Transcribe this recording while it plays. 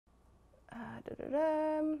For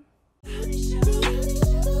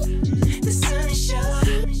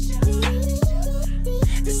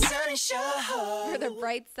the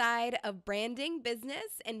bright side of branding,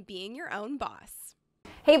 business, and being your own boss.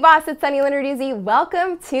 Hey boss, it's Sunny Lenarduzzi.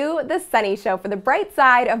 Welcome to The Sunny Show for the bright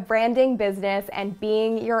side of branding, business, and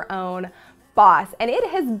being your own boss. And it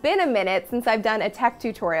has been a minute since I've done a tech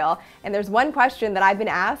tutorial, and there's one question that I've been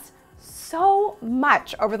asked so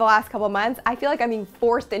much over the last couple of months. I feel like I'm being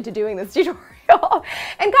forced into doing this tutorial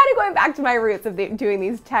and kind of going back to my roots of doing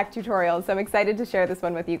these tech tutorials. So I'm excited to share this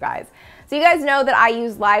one with you guys. So you guys know that I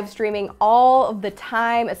use live streaming all of the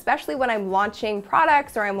time, especially when I'm launching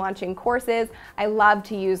products or I'm launching courses. I love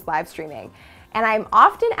to use live streaming. And I'm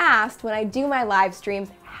often asked when I do my live streams,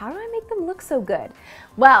 how do I make them look so good?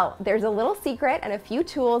 Well, there's a little secret and a few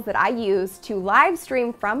tools that I use to live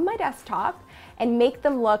stream from my desktop and make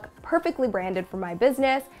them look perfectly branded for my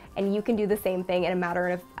business. And you can do the same thing in a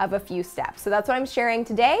matter of a few steps. So that's what I'm sharing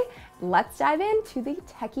today. Let's dive into the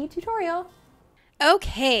techie tutorial.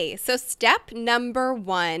 Okay, so step number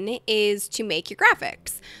one is to make your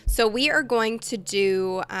graphics. So we are going to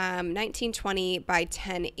do 1920 by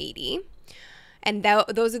 1080. And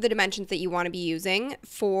those are the dimensions that you want to be using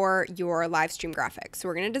for your live stream graphics. So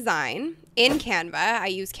we're going to design in Canva. I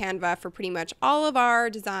use Canva for pretty much all of our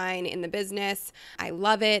design in the business. I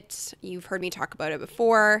love it. You've heard me talk about it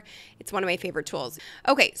before. It's one of my favorite tools.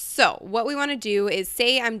 Okay, so what we want to do is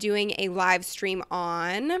say I'm doing a live stream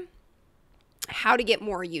on how to get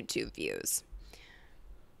more YouTube views.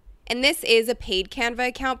 And this is a paid Canva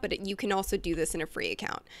account, but you can also do this in a free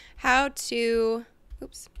account. How to,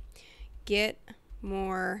 get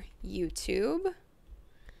more YouTube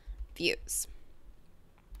views.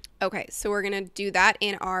 Okay, so we're going to do that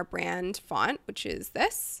in our brand font, which is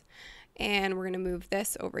this. And we're going to move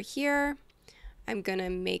this over here. I'm going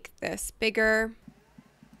to make this bigger,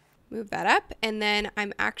 move that up, and then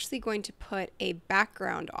I'm actually going to put a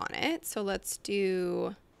background on it. So let's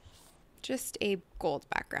do just a gold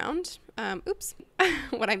background.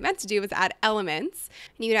 What I meant to do was add elements.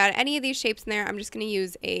 And you could add any of these shapes in there. I'm just going to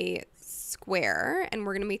use a square, and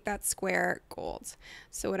we're going to make that square gold.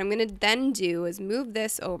 So what I'm going to then do is move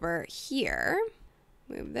this over here,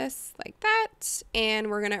 move this like that, and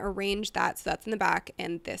we're going to arrange that so that's in the back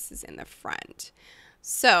and this is in the front.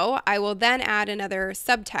 So I will then add another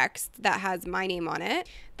subtext that has my name on it.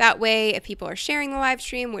 That way, if people are sharing the live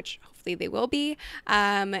stream, which hopefully they will be,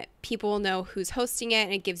 people will know who's hosting it,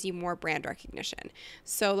 and it gives you more brand recognition.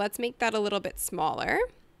 So let's make that a little bit smaller.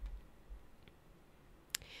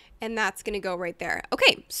 And that's going to go right there.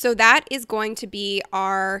 Okay, so that is going to be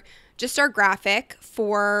just our graphic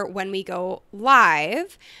for when we go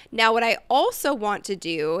live. Now, what I also want to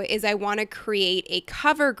do is I want to create a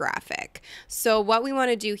cover graphic. So what we want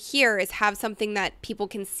to do here is have something that people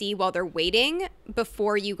can see while they're waiting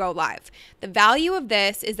before you go live. The value of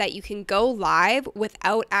this is that you can go live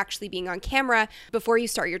without actually being on camera before you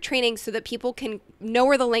start your training, so that people can know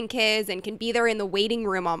where the link is and can be there in the waiting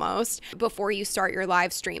room almost before you start your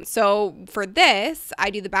live stream. So for this, I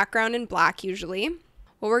do the background in black usually.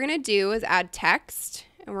 What we're going to do is add text,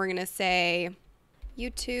 and we're going to say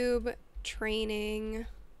YouTube training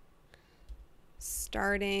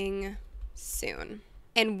starting soon.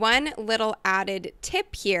 And one little added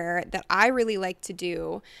tip here that I really like to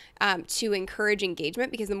do to encourage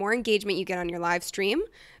engagement, because the more engagement you get on your live stream,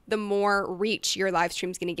 the more reach your live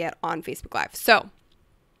stream is going to get on Facebook Live. So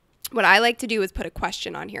what I like to do is put a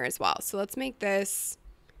question on here as well. So let's make this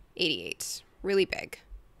 88, really big.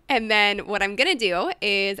 And then what I'm going to do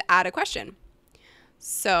is add a question.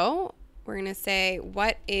 So we're going to say,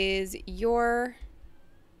 what is your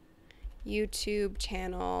YouTube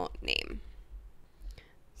channel name?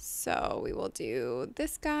 So we will do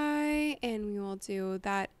this guy, and we will do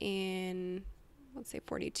that in, let's say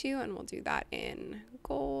 42, and we'll do that in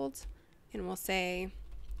gold, and we'll say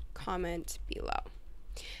comment below.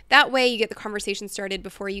 That way you get the conversation started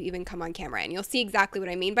before you even come on camera, and you'll see exactly what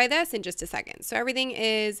I mean by this in just a second. So everything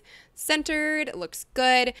is centered, it looks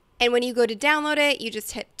good. And when you go to download it, you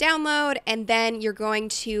just hit download, and then you're going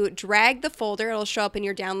to drag the folder. It'll show up in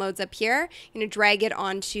your downloads up here. You're going to drag it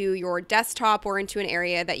onto your desktop or into an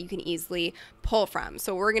area that you can easily pull from.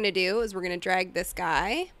 So what we're going to do is we're going to drag this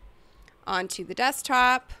guy onto the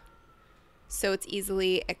desktop so it's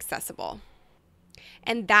easily accessible.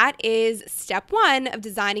 And that is step one of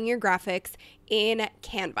designing your graphics in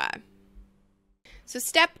Canva. So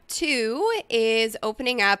step two is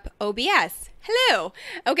opening up OBS. Hello.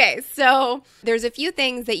 Okay, so there's a few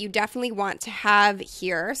things that you definitely want to have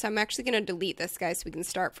here. So I'm actually going to delete this guy so we can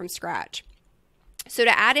start from scratch. So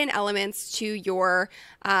to add in elements to your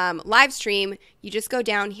live stream, you just go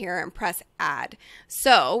down here and press add.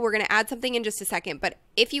 So we're going to add something in just a second, but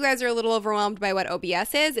if you guys are a little overwhelmed by what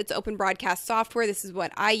OBS is, it's open broadcast software. This is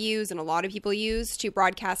what I use and a lot of people use to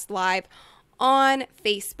broadcast live on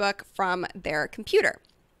Facebook from their computer.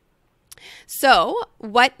 So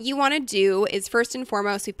what you want to do is, first and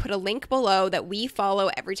foremost, we put a link below that we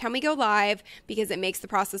follow every time we go live because it makes the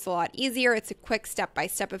process a lot easier. It's a quick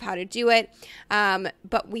step-by-step of how to do it.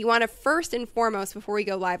 But we want to first and foremost, before we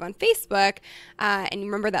go live on Facebook, and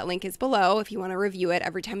remember that link is below if you want to review it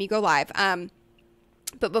every time you go live.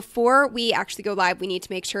 But before we actually go live, we need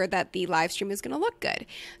to make sure that the live stream is going to look good.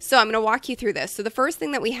 So I'm going to walk you through this. So the first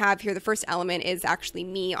thing that we have here, the first element is actually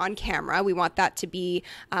me on camera. We want that to be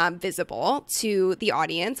visible to the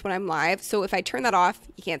audience when I'm live. So if I turn that off,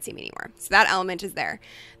 you can't see me anymore. So that element is there.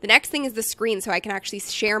 The next thing is the screen, so I can actually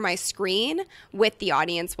share my screen with the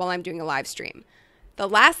audience while I'm doing a live stream. The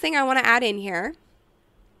last thing I want to add in here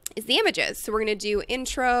is the images. So we're going to do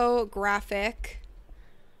intro, graphic.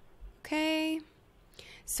 Okay.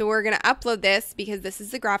 So we're going to upload this because this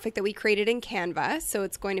is the graphic that we created in Canva. So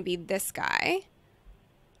it's going to be this guy.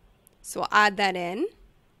 So we'll add that in.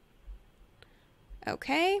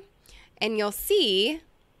 Okay. And you'll see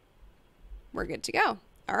we're good to go.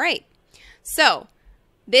 All right. So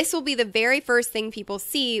this will be the very first thing people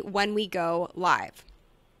see when we go live.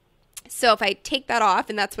 So if I take that off,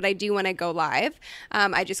 and that's what I do when I go live,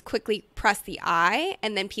 I just quickly press the I,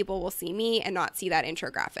 and then people will see me and not see that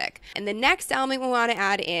intro graphic. And the next element we want to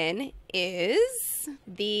add in is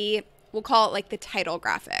we'll call it like the title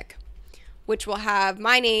graphic, which will have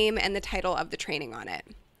my name and the title of the training on it.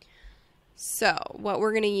 So what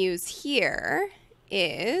we're going to use here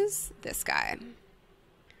is this guy.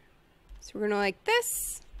 So we're going to like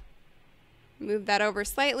this. Move that over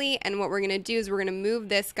slightly, and what we're going to do is we're going to move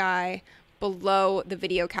this guy below the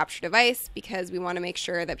video capture device because we want to make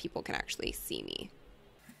sure that people can actually see me.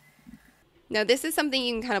 Now this is something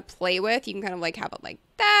you can kind of play with. You can kind of like have it like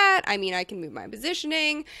that. I mean, I can move my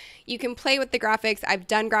positioning. You can play with the graphics. I've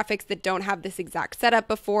done graphics that don't have this exact setup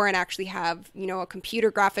before and actually have, you know, a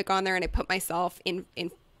computer graphic on there, and I put myself in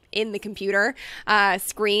the computer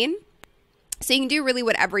screen. So you can do really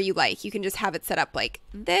whatever you like. You can just have it set up like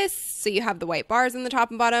this, so you have the white bars on the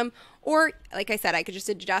top and bottom. Or, like I said, I could just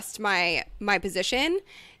adjust my position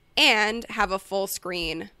and have a full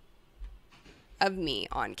screen of me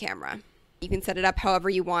on camera. You can set it up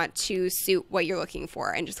however you want to suit what you're looking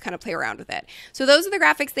for and just kind of play around with it. So those are the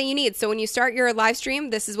graphics that you need. So when you start your live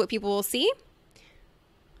stream, this is what people will see.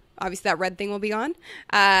 Obviously that red thing will be gone.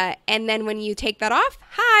 And then when you take that off,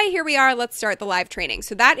 hi, here we are. Let's start the live training.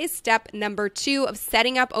 So that is step number 2 of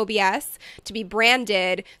setting up OBS to be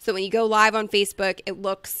branded. So when you go live on Facebook, it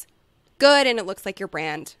looks good and it looks like your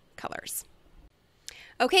brand colors.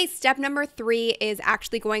 Okay, step number 3 is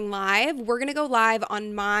actually going live. We're going to go live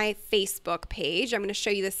on my Facebook page. I'm going to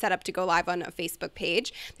show you the setup to go live on a Facebook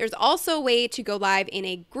page. There's also a way to go live in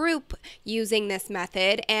a group using this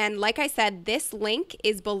method. And like I said, this link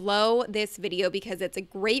is below this video because it's a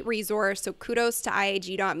great resource. So kudos to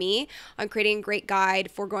iag.me on creating a great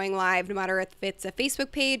guide for going live, no matter if it's a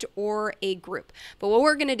Facebook page or a group. But what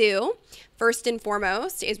we're going to do first and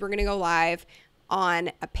foremost is we're going to go live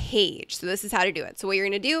on a page. So this is how to do it. So what you're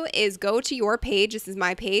going to do is go to your page. This is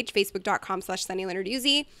my page,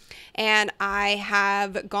 facebook.com/SunnyLeonardUzi. And I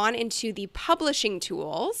have gone into the publishing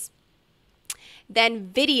tools,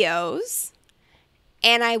 then videos,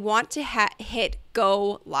 and I want to hit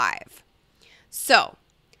go live. So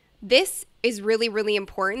this is really, really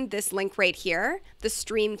important. This link right here, the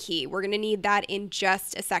stream key, we're going to need that in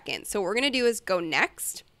just a second. So what we're going to do is go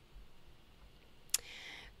next.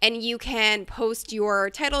 And you can post your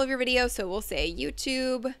title of your video. So we'll say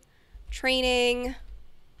YouTube training.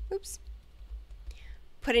 Oops.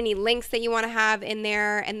 Put any links that you want to have in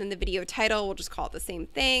there. And then the video title, we'll just call it the same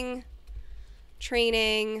thing.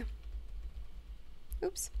 Training.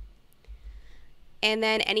 Oops. And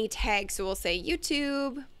then any tag. So we'll say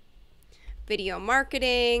YouTube, video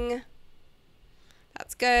marketing.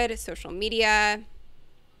 That's good. Social media.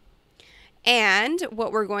 And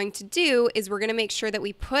what we're going to do is we're going to make sure that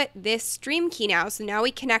we put this stream key now. So now we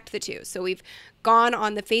connect the two. So we've gone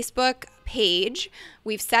on the Facebook page.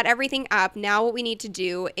 We've set everything up. Now what we need to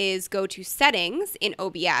do is go to settings in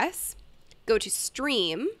OBS, go to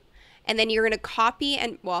stream, and then you're going to copy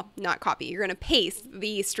and, well, not copy, you're going to paste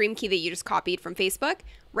the stream key that you just copied from Facebook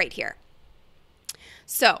right here.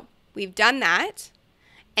 So we've done that.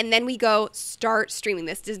 And then we go start streaming.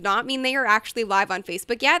 This does not mean that you're actually live on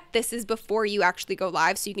Facebook yet. This is before you actually go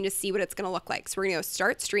live, so you can just see what it's going to look like. So we're going to go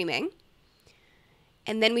start streaming.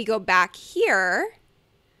 And then we go back here,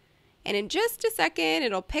 and in just a second,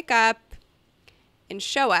 it'll pick up and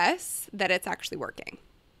show us that it's actually working.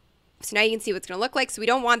 So now you can see what it's going to look like. So we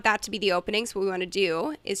don't want that to be the opening. So what we want to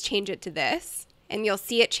do is change it to this, and you'll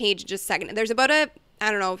see it change in just a second. There's about a,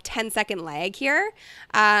 10-second lag here.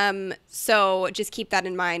 So just keep that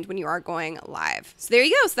in mind when you are going live. So there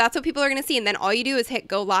you go. So that's what people are going to see. And then all you do is hit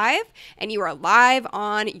go live, and you are live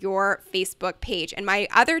on your Facebook page. And my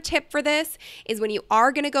other tip for this is when you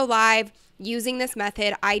are going to go live using this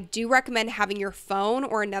method, I do recommend having your phone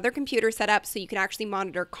or another computer set up so you can actually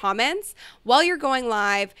monitor comments while you're going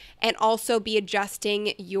live, and also be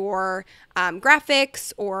adjusting your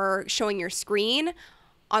graphics or showing your screen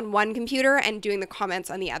on one computer and doing the comments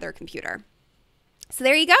on the other computer. So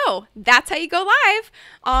there you go. That's how you go live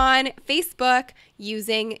on Facebook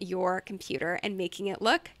using your computer and making it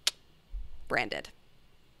look branded.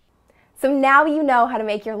 So now you know how to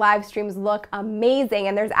make your live streams look amazing,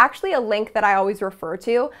 and there's actually a link that I always refer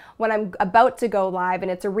to when I'm about to go live,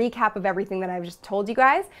 and it's a recap of everything that I've just told you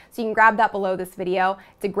guys. So you can grab that below this video.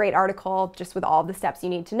 It's a great article just with all the steps you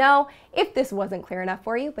need to know, if this wasn't clear enough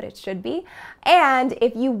for you, but it should be. And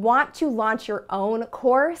if you want to launch your own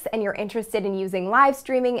course and you're interested in using live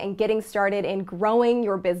streaming and getting started in growing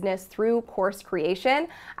your business through course creation,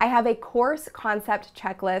 I have a course concept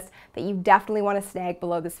checklist that you definitely want to snag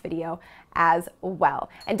below this video as well.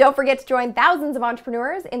 And don't forget to join thousands of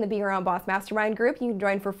entrepreneurs in the Be Your Own Boss Mastermind group. You can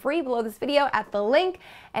join for free below this video at the link,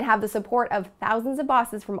 and have the support of thousands of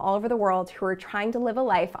bosses from all over the world who are trying to live a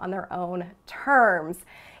life on their own terms.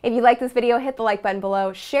 If you like this video, hit the like button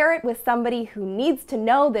below, share it with somebody who needs to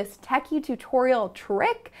know this techie tutorial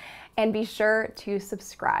trick, and be sure to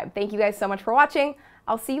subscribe. Thank you guys so much for watching.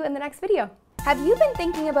 I'll see you in the next video. Have you been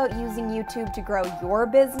thinking about using YouTube to grow your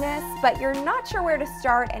business, but you're not sure where to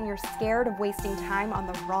start and you're scared of wasting time on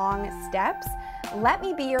the wrong steps? Let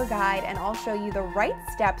me be your guide, and I'll show you the right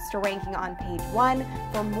steps to ranking on page 1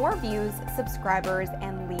 for more views, subscribers,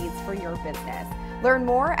 and leads for your business. Learn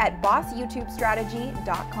more at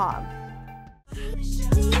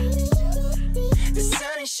bossYouTubeStrategy.com.